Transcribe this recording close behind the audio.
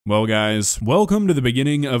Well guys, welcome to the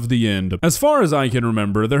beginning of the end. As far as I can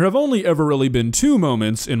remember, there have only ever really been two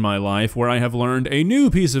moments in my life where I have learned a new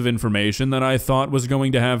piece of information that I thought was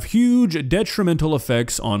going to have huge detrimental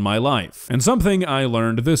effects on my life. And something I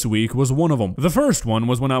learned this week was one of them. The first one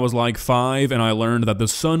was when I was like 5 and I learned that the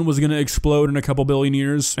sun was gonna explode in a couple billion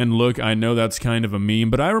years. And look, I know that's kind of a meme,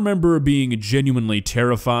 but I remember being genuinely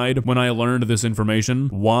terrified when I learned this information.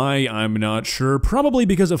 Why? I'm not sure. Probably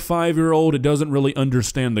because a 5-year-old doesn't really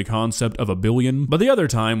understand the concept of a billion. But the other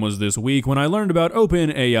time was this week when I learned about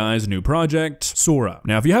OpenAI's new project, Sora.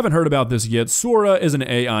 Now, if you haven't heard about this yet, Sora is an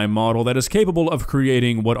AI model that is capable of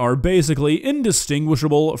creating what are basically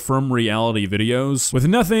indistinguishable from reality videos, with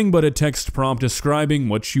nothing but a text prompt describing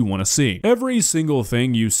what you want to see. Every single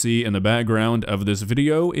thing you see in the background of this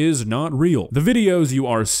video is not real. The videos you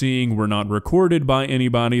are seeing were not recorded by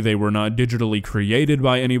anybody, they were not digitally created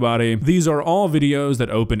by anybody. These are all videos that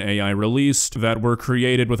OpenAI released that were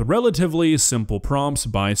created with relatively simple prompts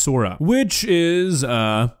by Sora, which is,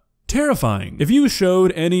 terrifying. If you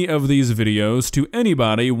showed any of these videos to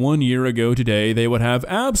anybody 1 year ago today, they would have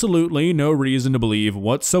absolutely no reason to believe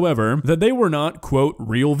whatsoever that they were not, quote,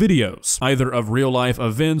 real videos, either of real life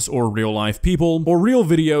events or real life people, or real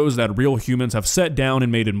videos that real humans have set down and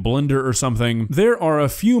made in Blender or something. There are a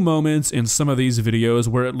few moments in some of these videos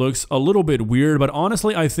where it looks a little bit weird, but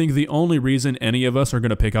honestly, I think the only reason any of us are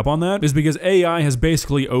going to pick up on that is because AI has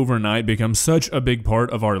basically overnight become such a big part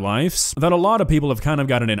of our lives that a lot of people have kind of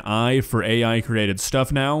gotten an eye for AI created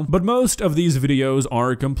stuff now, but most of these videos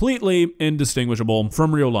are completely indistinguishable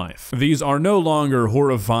from real life. These are no longer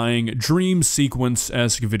horrifying dream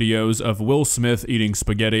sequence-esque videos of Will Smith eating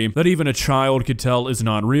spaghetti that even a child could tell is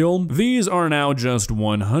not real. These are now just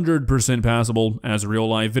 100% passable as real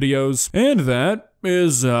life videos, and that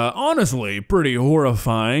is honestly pretty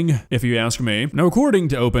horrifying, if you ask me. Now, according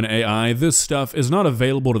to OpenAI, this stuff is not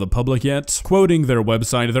available to the public yet. Quoting their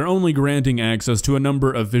website, they're only granting access to a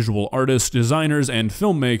number of visual artists, designers, and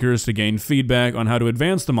filmmakers to gain feedback on how to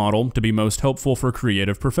advance the model to be most helpful for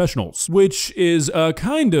creative professionals, which is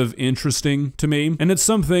kind of interesting to me, and it's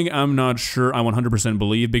something I'm not sure I 100%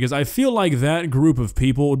 believe, because I feel like that group of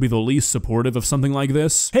people would be the least supportive of something like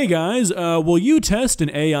this. Hey guys, will you test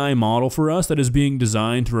an AI model for us that is being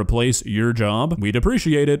designed to replace your job? We'd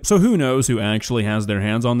appreciate it. So who knows who actually has their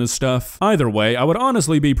hands on this stuff? Either way, I would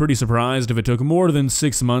honestly be pretty surprised if it took more than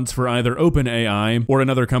 6 months for either OpenAI or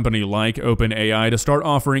another company like OpenAI to start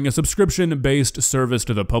offering a subscription-based service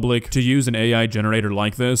to the public to use an AI generator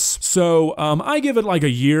like this. So I give it like a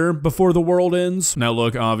year before the world ends. Now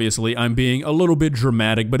look, obviously I'm being a little bit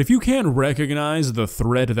dramatic, but if you can't recognize the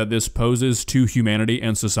threat that this poses to humanity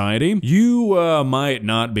and society, you might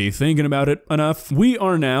not be thinking about it enough. We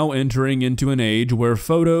are now entering into an age where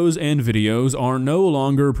photos and videos are no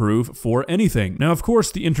longer proof for anything. Now, of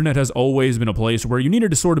course, the internet has always been a place where you needed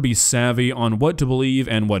to sort of be savvy on what to believe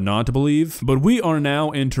and what not to believe, but we are now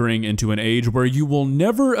entering into an age where you will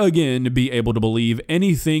never again be able to believe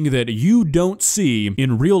anything that you don't see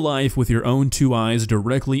in real life with your own 2 eyes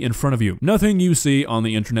directly in front of you. Nothing you see on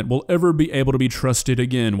the internet will ever be able to be trusted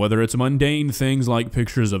again, whether it's mundane things like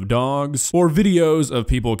pictures of dogs or videos of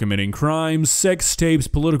people committing crimes, sex tapes,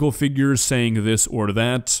 political figures saying this or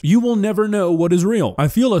that. You will never know what is real. I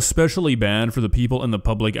feel especially bad for the people in the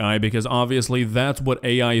public eye because obviously that's what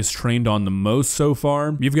AI is trained on the most so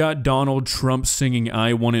far. You've got Donald Trump singing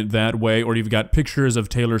 "I Want It That Way," or you've got pictures of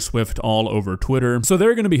Taylor Swift all over Twitter. So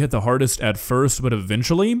they're going to be hit the hardest at first, but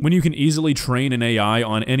eventually, when you can easily train an AI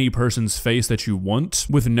on any person's face that you want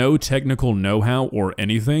with no technical know-how or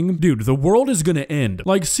anything, dude, the world is going to end.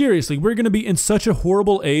 Like seriously, we're going to be in such a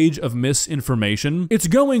horrible age of misinformation. It's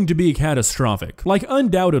going to be catastrophic. Like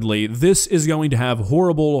undoubtedly, this is going to have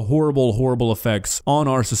horrible effects on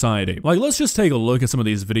our society. Like let's just take a look at some of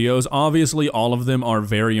these videos. Obviously, all of them are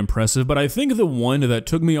very impressive, but I think the one that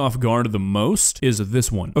took me off guard the most is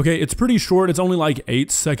this one. Okay, it's pretty short. It's only like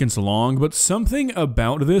 8 seconds long, but something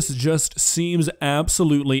about this just seems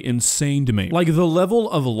absolutely insane to me. Like the level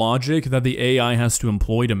of logic that the AI has to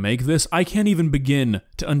employ to make this, I can't even begin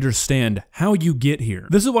to understand how you get here.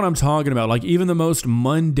 This is what I'm talking about. Like even the most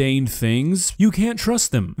mundane things, you can't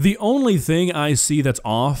trust them. The only thing I see that's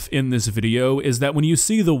off in this video is that when you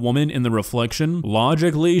see the woman in the reflection,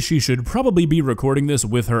 logically she should probably be recording this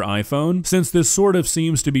with her iPhone, since this sort of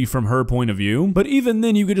seems to be from her point of view. But even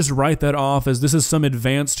then you could just write that off as this is some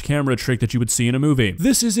advanced camera trick that you would see in a movie.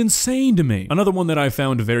 This is insane to me. Another one that I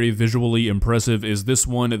found very visually impressive is this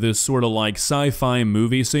one, this sort of like sci-fi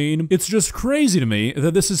movie scene. It's just crazy to me that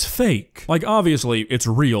that this is fake. Like, obviously, it's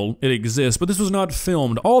real, it exists, but this was not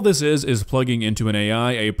filmed. All this is plugging into an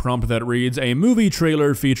AI a prompt that reads, a movie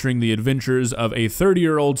trailer featuring the adventures of a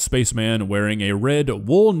 30-year-old spaceman wearing a red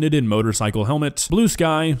wool-knitted motorcycle helmet, blue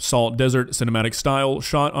sky, salt desert, cinematic style,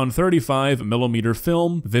 shot on 35mm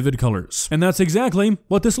film, vivid colors. And that's exactly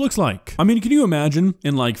what this looks like. I mean, can you imagine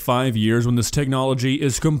in like 5 years when this technology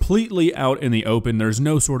is completely out in the open, there's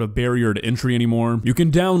no sort of barrier to entry anymore? You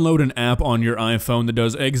can download an app on your iPhone that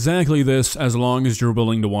does exactly this as long as you're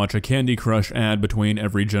willing to watch a Candy Crush ad between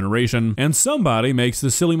every generation, and somebody makes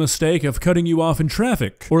the silly mistake of cutting you off in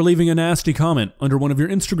traffic, or leaving a nasty comment under one of your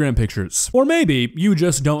Instagram pictures. Or maybe you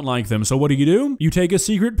just don't like them, so what do? You take a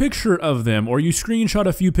secret picture of them, or you screenshot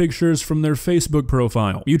a few pictures from their Facebook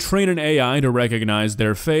profile. You train an AI to recognize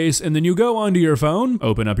their face, and then you go onto your phone,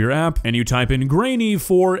 open up your app, and you type in grainy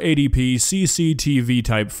 480p CCTV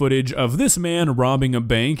type footage of this man robbing a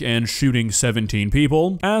bank and shooting 17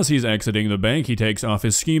 people. As he's exiting the bank, he takes off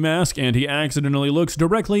his ski mask and he accidentally looks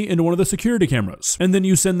directly into one of the security cameras. And then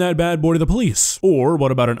you send that bad boy to the police. Or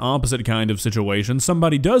what about an opposite kind of situation?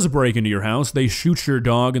 Somebody does break into your house, they shoot your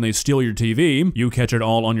dog and they steal your TV, you catch it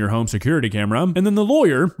all on your home security camera, and then the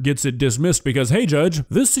lawyer gets it dismissed because, hey judge,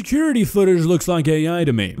 this security footage looks like AI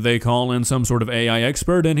to me. They call in some sort of AI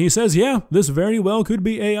expert and he says, yeah, this very well could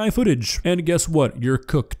be AI footage. And guess what? You're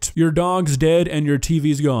cooked. Your dog's dead and your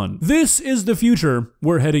TV's gone. This is the future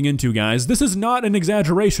we're heading into, guys. This is not an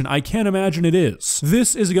exaggeration. I can't imagine it is.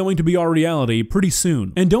 This is going to be our reality pretty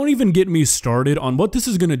soon. And don't even get me started on what this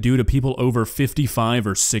is going to do to people over 55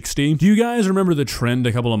 or 60. Do you guys remember the trend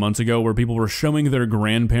a couple of months ago where people were showing their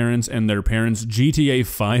grandparents and their parents GTA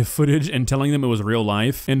 5 footage and telling them it was real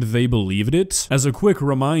life, and they believed it? As a quick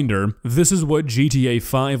reminder, this is what GTA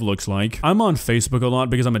 5 looks like. I'm on Facebook a lot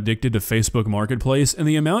because I'm addicted to Facebook Marketplace, and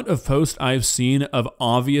the amount of posts I've seen of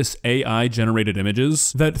obvious AI generated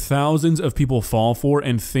images that thousands of people fall for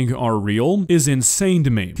and think are real is insane to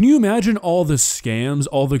me. Can you imagine all the scams,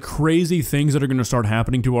 all the crazy things that are going to start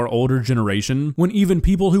happening to our older generation when even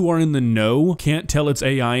people who are in the know can't tell it's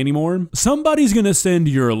AI anymore? Somebody's going to send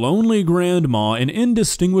your lonely grandma an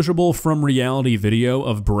indistinguishable from reality video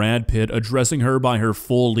of Brad Pitt addressing her by her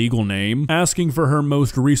full legal name, asking for her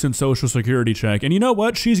most recent social security check, and you know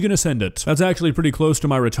what? She's going to send it. That's actually pretty close to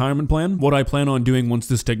my retirement plan. What I plan on doing once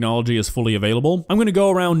this technology is fully available, I'm going to go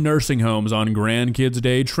around nursing homes on Grandkids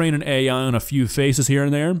Day, train an AI on a few faces here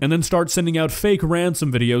and there, and then start sending out fake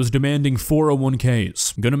ransom videos demanding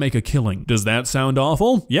 401ks. Gonna make a killing. Does that sound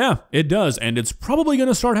awful? Yeah, it does, and it's probably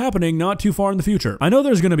gonna start happening not too far in the future. I know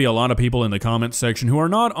there's gonna be a lot of people in the comments section who are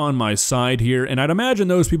not on my side here, and I'd imagine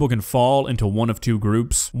those people can fall into one of two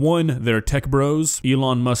groups. One, they're tech bros,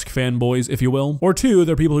 Elon Musk fanboys, if you will, or two,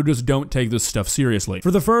 they're people who just don't take this stuff seriously.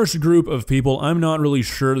 For the first group of people, I'm not really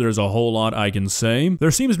sure there's a whole lot I can say.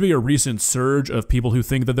 There seems to be a recent surge of people who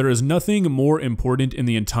think that there is nothing more important in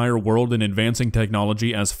the entire world than advancing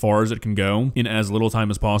technology as far as it can go in as little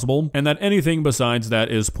time as possible, and that anything besides that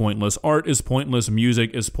is pointless. Art is pointless,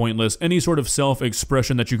 music is pointless, any sort of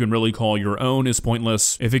self-expression that you can really call your own is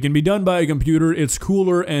pointless. If it can be done by a computer, it's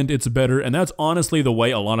cooler and it's better, and that's honestly the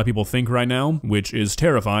way a lot of people think right now, which is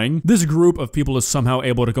terrifying. This group of people is somehow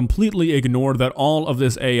able to completely ignore that all of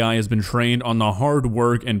this AI has been trained on the hard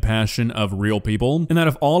work and passion of real people, and that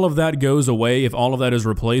if all of that goes away, if all of that is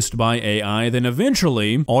replaced by AI, then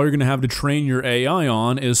eventually all you're gonna have to train your AI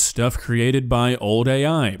on is stuff created by old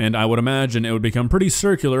AI, and I would imagine it would become pretty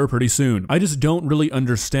circular pretty soon. I just don't really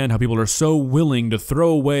understand how people are so willing to throw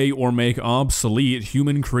away or make obsolete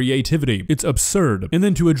human creativity. It's absurd. And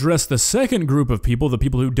then to address the second group of people, the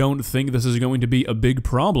people who don't think this is going to be a big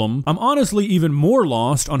problem, I'm honestly even more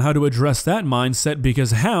lost on how to address that mindset,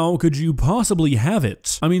 because how could you possibly have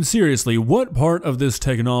it? I mean, seriously, what part of this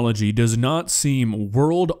technology does not seem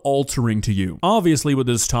world-altering to you? Obviously, with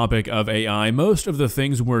this topic of AI, most of the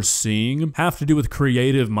things we're seeing have to do with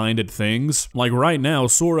creative-minded things. Like right now,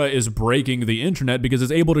 Sora is breaking the internet because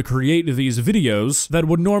it's able to create these videos that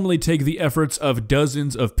would normally take the efforts of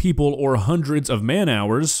dozens of people or hundreds of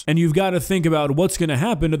man-hours, and you've got to think about what's going to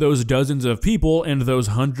happen to those dozens of people and those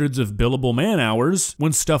hundreds of billable man-hours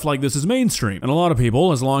when stuff like this is mainstream. And a lot of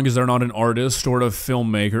people, as long as they're not an artist or a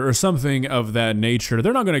filmmaker or something of that nature,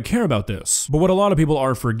 they're not going to care about this. But what a lot of people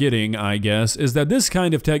are forgetting, I guess, is that this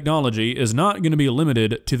kind of technology is not going to be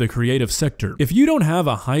limited to the creative sector. If you don't have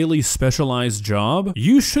a highly specialized job,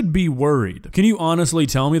 you should be worried. Can you honestly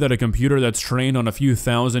tell me that a computer that's trained on a few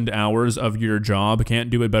thousand hours of your job can't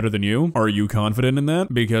do it better than you? Are you confident in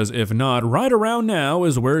that? Because if not, right around now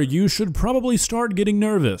is where you should probably start getting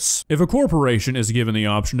nervous. If a corporation is given the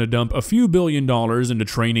option to dump a few $1 billion into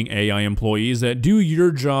training AI employees that do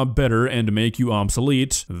your job better and make you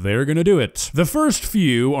obsolete, they're gonna do it. The first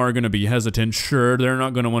few are gonna be hesitant, sure, they're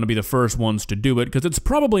not gonna wanna be the first ones to do it, because it's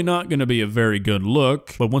probably not gonna be a very good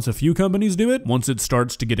look, but once a few companies do it, once it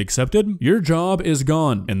starts to get accepted, your job is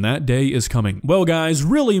gone, and that day is coming. Well guys,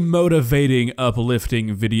 really motivating,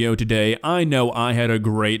 uplifting video today. I know I had a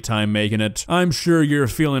great time making it. I'm sure you're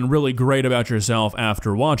feeling really great about yourself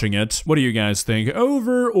after watching it. What do you guys think?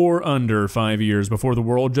 Over or under 5 years before the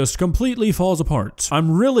world just completely falls apart?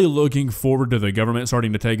 I'm really looking forward to the government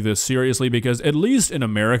starting to take this seriously, because at least in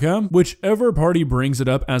America, whichever party brings it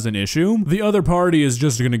up as an issue, the other party is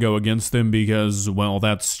just gonna go against them because, well,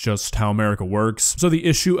 that's just how America works. So the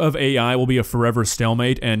issue of AI will be a forever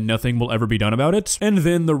stalemate and nothing will ever be done about it. And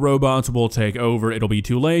then the robots will take over, it'll be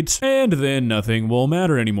too late, and then nothing will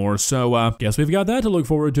matter anymore. So, guess we've got that to look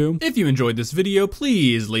forward to. If you enjoyed this video,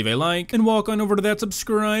 please leave a like and walk on over to that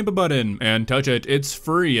subscribe button and touch it. It's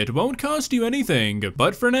free. It won't cost you anything.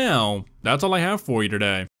 But for now, that's all I have for you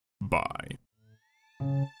today. Bye.